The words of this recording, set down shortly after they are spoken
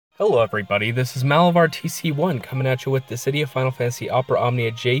Hello everybody, this is Malavar TC1 coming at you with Dissidia Final Fantasy Opera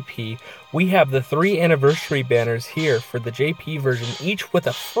Omnia JP. We have the 3 anniversary banners here for the JP version, each with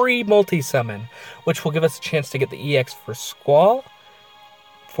a free multi-summon, which will give us a chance to get the EX for Squall,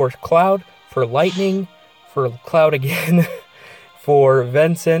 for Cloud, for Lightning, for Cloud again, for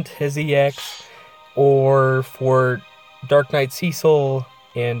Vincent, his EX, or for Dark Knight Cecil,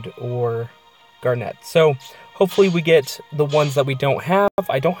 and or Garnet. So hopefully we get the ones that we don't have.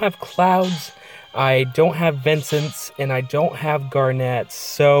 I don't have Clouds, I don't have Vincent's, and I don't have Garnet's.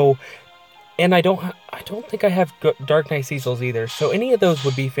 So, and I don't think I have Dark Knight Cecil's either. So any of those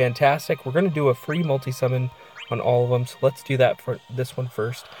would be fantastic. We're going to do a free multi-summon on all of them. So let's do that for this one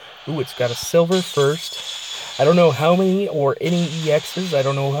first. Ooh, it's got a silver first. I don't know how many or any EXs. I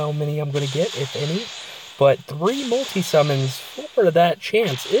don't know how many I'm going to get, if any. But 3 multi-summons for that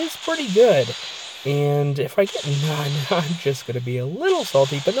chance is pretty good. And if I get none, I'm just going to be a little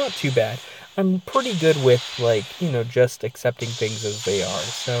salty, but not too bad. I'm pretty good with, just accepting things as they are.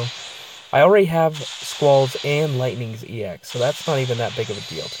 So, I already have Squall's and Lightning's EX, so that's not even that big of a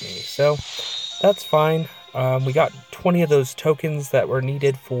deal to me. So, that's fine. We got 20 of those tokens that were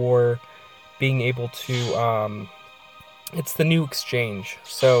needed for being able to, it's the new exchange.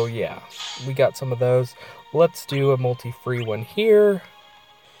 So, yeah, we got some of those. Let's do a multi-free one here.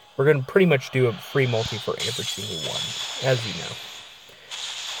 We're going to pretty much do a free multi for every single one, as you know.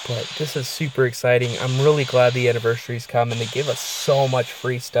 But this is super exciting. I'm really glad the anniversaries come, and they give us so much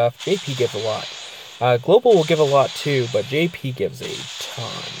free stuff. JP gives a lot. Global will give a lot too, but JP gives a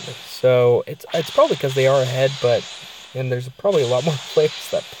ton. So it's probably because they are ahead, and there's probably a lot more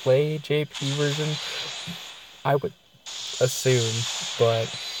players that play JP version, I would assume, but...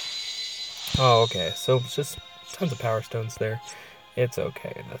 Oh, okay, so it's just tons of Power Stones there. It's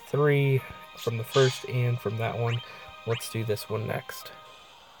okay. The 3 from the first and from that one. Let's do this one next.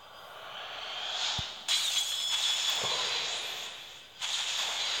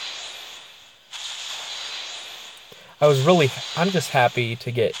 I'm just happy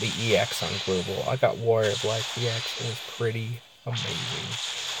to get the EX on Global. I got Warrior of Life EX. It was pretty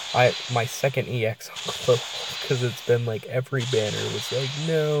amazing. My second EX on Global, because it's been like every banner was like,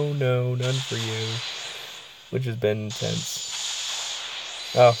 no, none for you, which has been intense.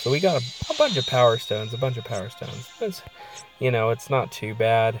 Oh, so we got a bunch of Power Stones, It's, it's not too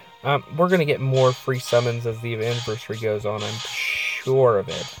bad. We're going to get more free summons as the anniversary goes on, I'm sure of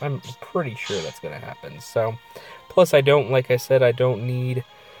it. I'm pretty sure that's going to happen. So, plus like I said, I don't need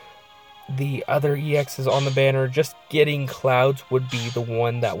the other EXs on the banner. Just getting Clouds would be the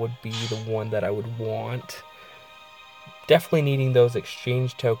one that I would want. Definitely needing those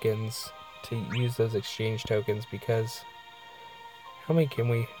exchange tokens, to use those exchange tokens, because... How many can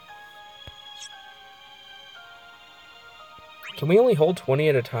we... Can we only hold 20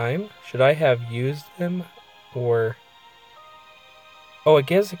 at a time? Should I have used them? Or... Oh, I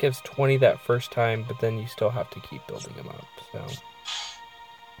guess it gives 20 that first time, but then you still have to keep building them up, so...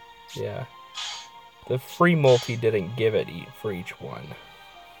 Yeah. The free multi didn't give it for each one.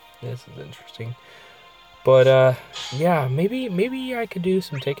 This is interesting. But, yeah, maybe I could do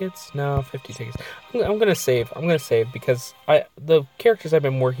some tickets. No, 50 tickets. I'm gonna save. Because the characters I've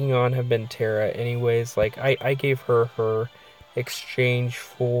been working on have been Terra anyways. Like, I gave her exchange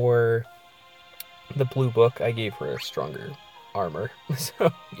for the blue book. I gave her a stronger armor.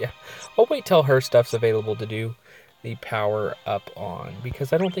 So, yeah. I'll wait till her stuff's available to do the power up on.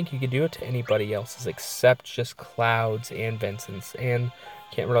 Because I don't think you could do it to anybody else's except just Clouds and Vincent's. And...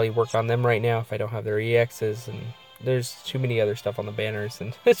 Can't really work on them right now if I don't have their EXs, and there's too many other stuff on the banners,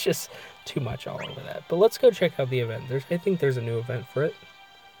 and it's just too much all over that. But let's go check out the event. I think there's a new event for it.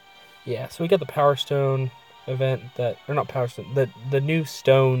 Yeah, so we got the Power Stone event or not Power Stone, the new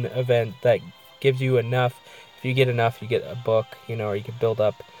Stone event that gives you enough. If you get enough, you get a book, or you can build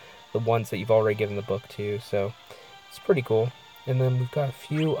up the ones that you've already given the book to. So it's pretty cool. And then we've got a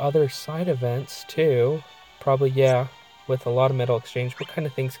few other side events too. Probably, yeah. With a lot of metal exchange. What kind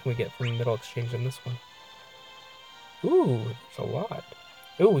of things can we get from metal exchange in this one? Ooh, there's a lot.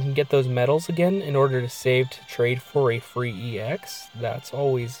 Ooh, we can get those medals again in order to save to trade for a free EX. That's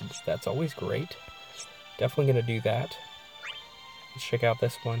always great. Definitely gonna do that. Let's check out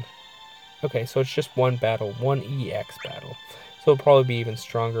this one. Okay, so it's just one battle, one EX battle. So it'll probably be even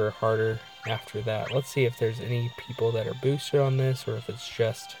stronger or harder after that. Let's see if there's any people that are boosted on this, or if it's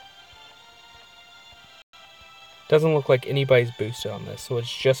just... Doesn't look like anybody's boosted on this, so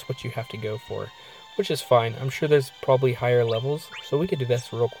it's just what you have to go for, which is fine. I'm sure there's probably higher levels, so we could do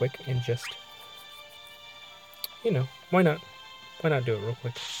this real quick and just, why not? Why not do it real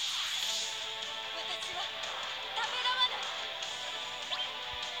quick?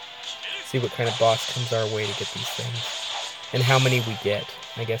 See what kind of boss comes our way to get these things. And how many we get.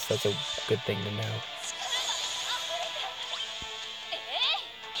 I guess that's a good thing to know.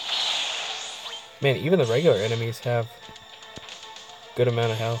 Man, even the regular enemies have a good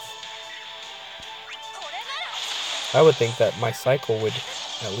amount of health. I would think that my cycle would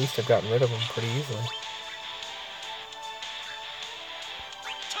at least have gotten rid of them pretty easily.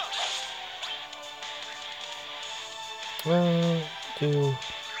 Well, we'll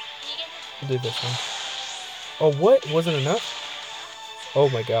do this one. Oh, what? Wasn't enough? Oh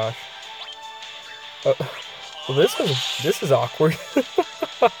my gosh. Well, this is awkward.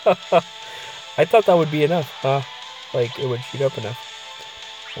 I thought that would be enough. Like it would shoot up enough.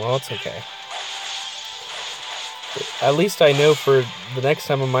 Well, it's okay. At least I know for the next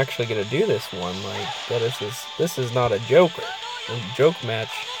time I'm actually gonna do this one, like that this is not a joke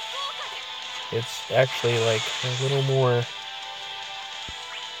match. It's actually like a little more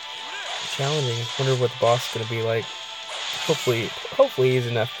challenging. I wonder what the boss is gonna be like. Hopefully easy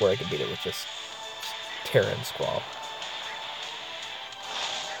enough where I can beat it with just Terra and Squall.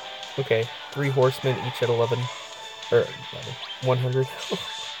 Okay, 3 horsemen each at 11 or 100.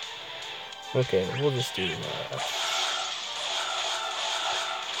 Okay, we'll just do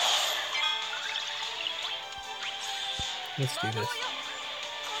let's do this.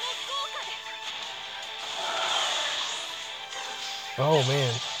 Oh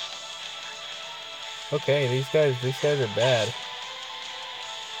man. Okay, these guys are bad.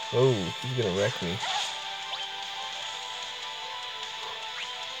 Oh, he's gonna wreck me.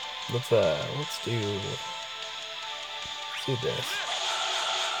 Let's do this.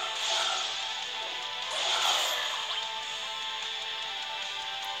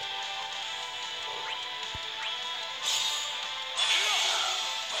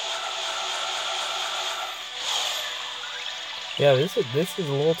 Yeah, this is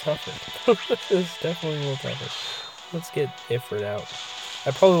a little tougher. This is definitely a little tougher. Let's get Ifrit out.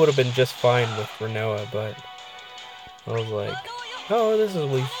 I probably would have been just fine with Renoa, but I was like, oh, this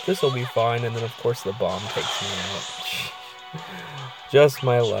will be fine, and then of course the bomb takes me out. Just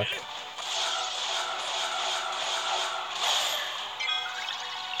my luck.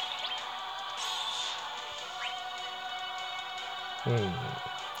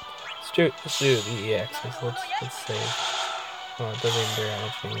 Let's do the EXs. Let's save. Oh, it doesn't even do that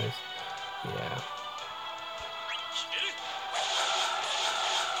much anyways. Yeah.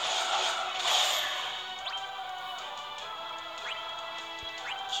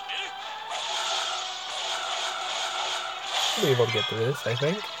 We'll be able to get through this, I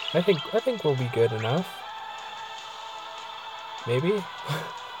think. I think we'll be good enough. Maybe?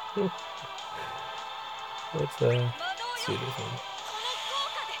 Let's do this one.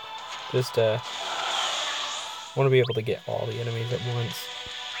 Just want to be able to get all the enemies at once.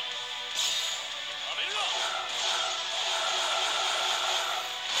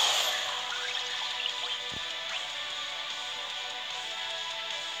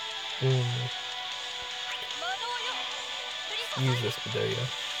 Use this Bedoya.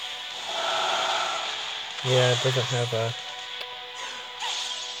 Yeah, it doesn't have a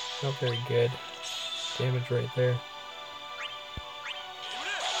not very good damage right there.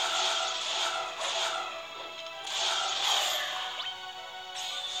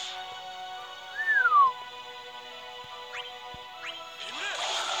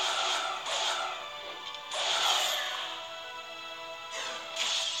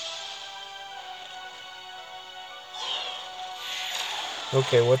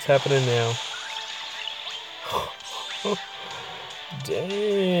 Okay, what's happening now?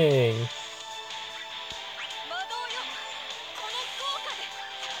 Dang.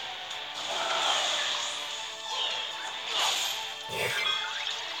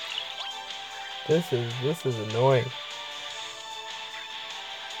 This is annoying.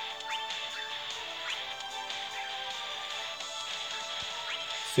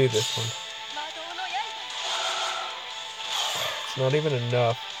 Let's do this one. It's not even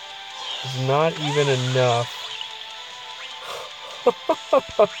enough. It's not even enough.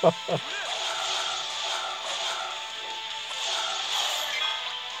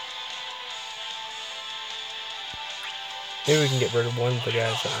 Maybe we can get rid of one of the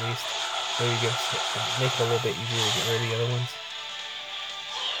guys at least. Maybe make it a little bit easier to get rid of the other ones.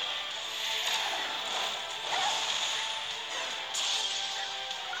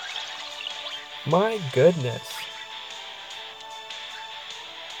 My goodness.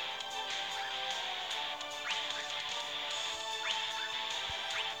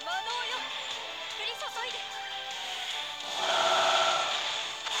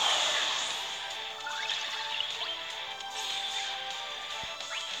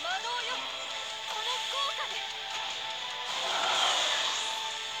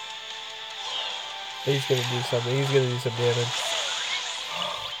 He's gonna do something. He's gonna do some damage.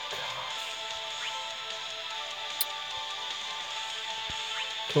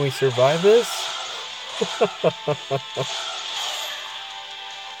 Can we survive this?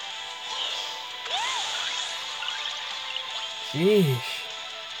 Jeez.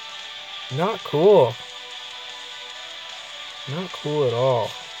 Not cool. Not cool at all.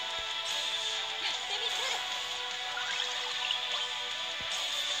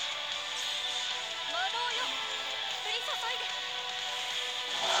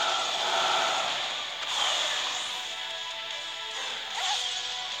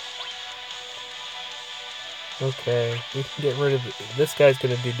 Okay, we can get rid of this guy's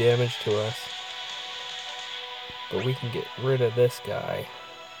gonna do damage to us. But we can get rid of this guy.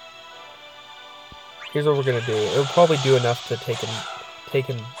 Here's what we're gonna do. It'll probably do enough to take and break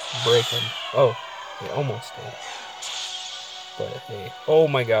him. Oh, it almost did. But hey, oh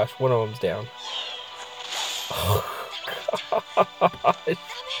my gosh, one of them's down. Oh gosh,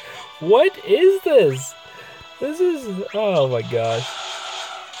 what is this? This is, oh my gosh.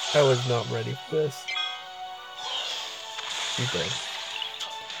 I was not ready for this. He's dead.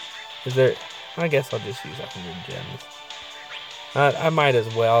 Is there, I guess I'll just use 100 gems. I might as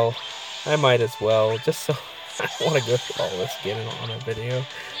well. Just so I don't want to go through all this again on a video.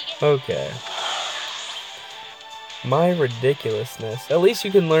 Okay. My ridiculousness. At least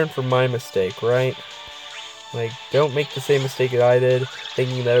you can learn from my mistake, right? Like, don't make the same mistake that I did,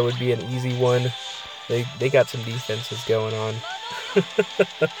 thinking that it would be an easy one. They got some defenses going on.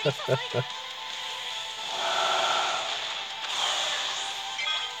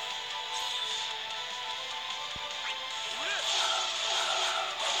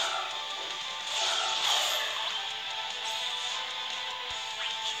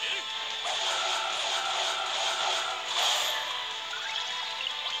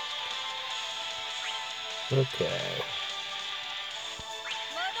 Okay.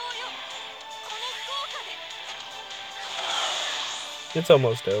 It's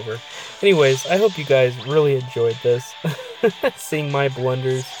almost over. Anyways, I hope you guys really enjoyed this. Seeing my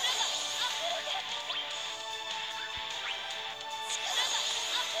blunders.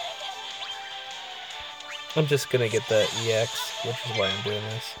 I'm just gonna get the EX, which is why I'm doing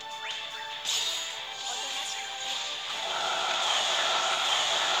this.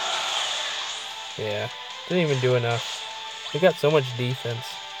 Yeah, didn't even do enough. We got so much defense.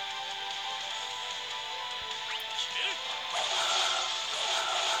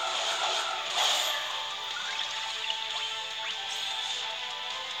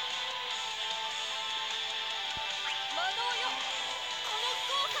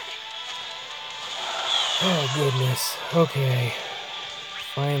 Oh goodness, okay,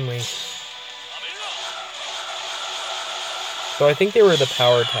 finally. So I think they were the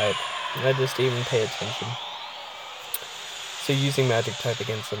power type. I just didn't even pay attention. So using magic type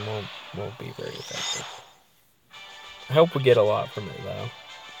against them won't be very effective. I hope we get a lot from it though.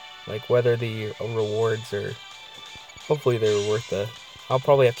 Like whether the rewards are, hopefully they were worth the, I'll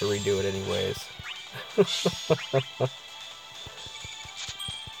probably have to redo it anyways.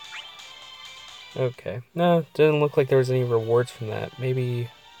 Okay, no, it didn't look like there was any rewards from that. Maybe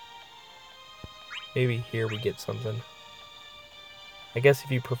here we get something. I guess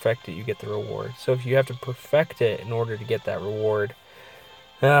if you perfect it, you get the reward. So if you have to perfect it in order to get that reward,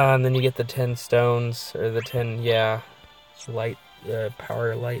 and then you get the 10 stones, or the 10, yeah, light,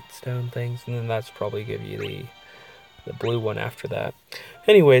 power light stone things, and then that's probably give you the blue one after that.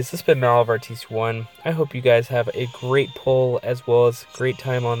 Anyways, this has been Malabar TC1. I hope you guys have a great pull as well as great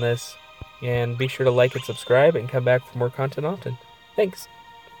time on this. And be sure to like and subscribe and come back for more content often. Thanks.